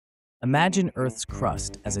Imagine Earth's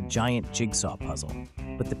crust as a giant jigsaw puzzle,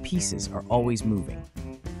 but the pieces are always moving.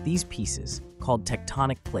 These pieces, called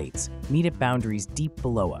tectonic plates, meet at boundaries deep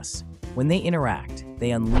below us. When they interact, they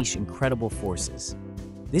unleash incredible forces.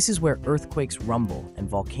 This is where earthquakes rumble and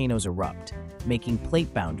volcanoes erupt, making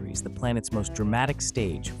plate boundaries the planet's most dramatic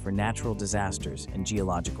stage for natural disasters and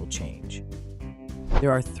geological change. There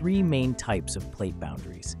are three main types of plate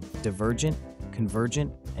boundaries: divergent,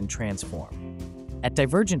 convergent, and transform. At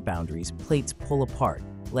divergent boundaries, plates pull apart,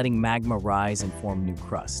 letting magma rise and form new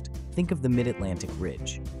crust. Think of the Mid-Atlantic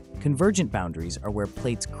Ridge. Convergent boundaries are where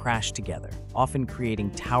plates crash together, often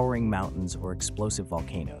creating towering mountains or explosive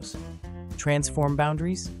volcanoes. Transform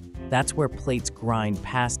boundaries? That's where plates grind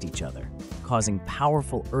past each other, causing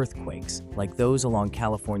powerful earthquakes like those along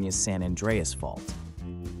California's San Andreas Fault.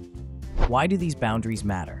 Why do these boundaries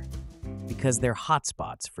matter? Because they're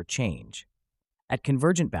hotspots for change. At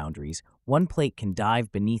convergent boundaries, one plate can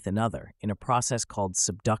dive beneath another in a process called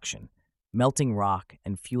subduction, melting rock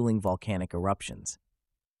and fueling volcanic eruptions.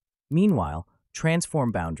 Meanwhile,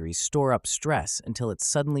 transform boundaries store up stress until it's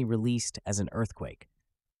suddenly released as an earthquake.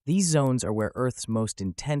 These zones are where Earth's most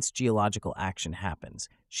intense geological action happens,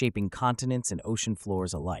 shaping continents and ocean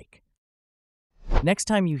floors alike. Next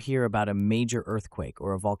time you hear about a major earthquake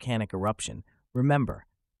or a volcanic eruption, remember,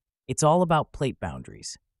 it's all about plate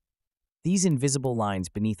boundaries. These invisible lines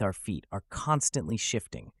beneath our feet are constantly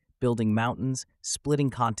shifting, building mountains,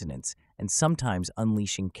 splitting continents, and sometimes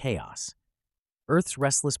unleashing chaos. Earth's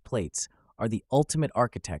restless plates are the ultimate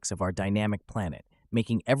architects of our dynamic planet,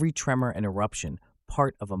 making every tremor and eruption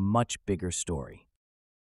part of a much bigger story.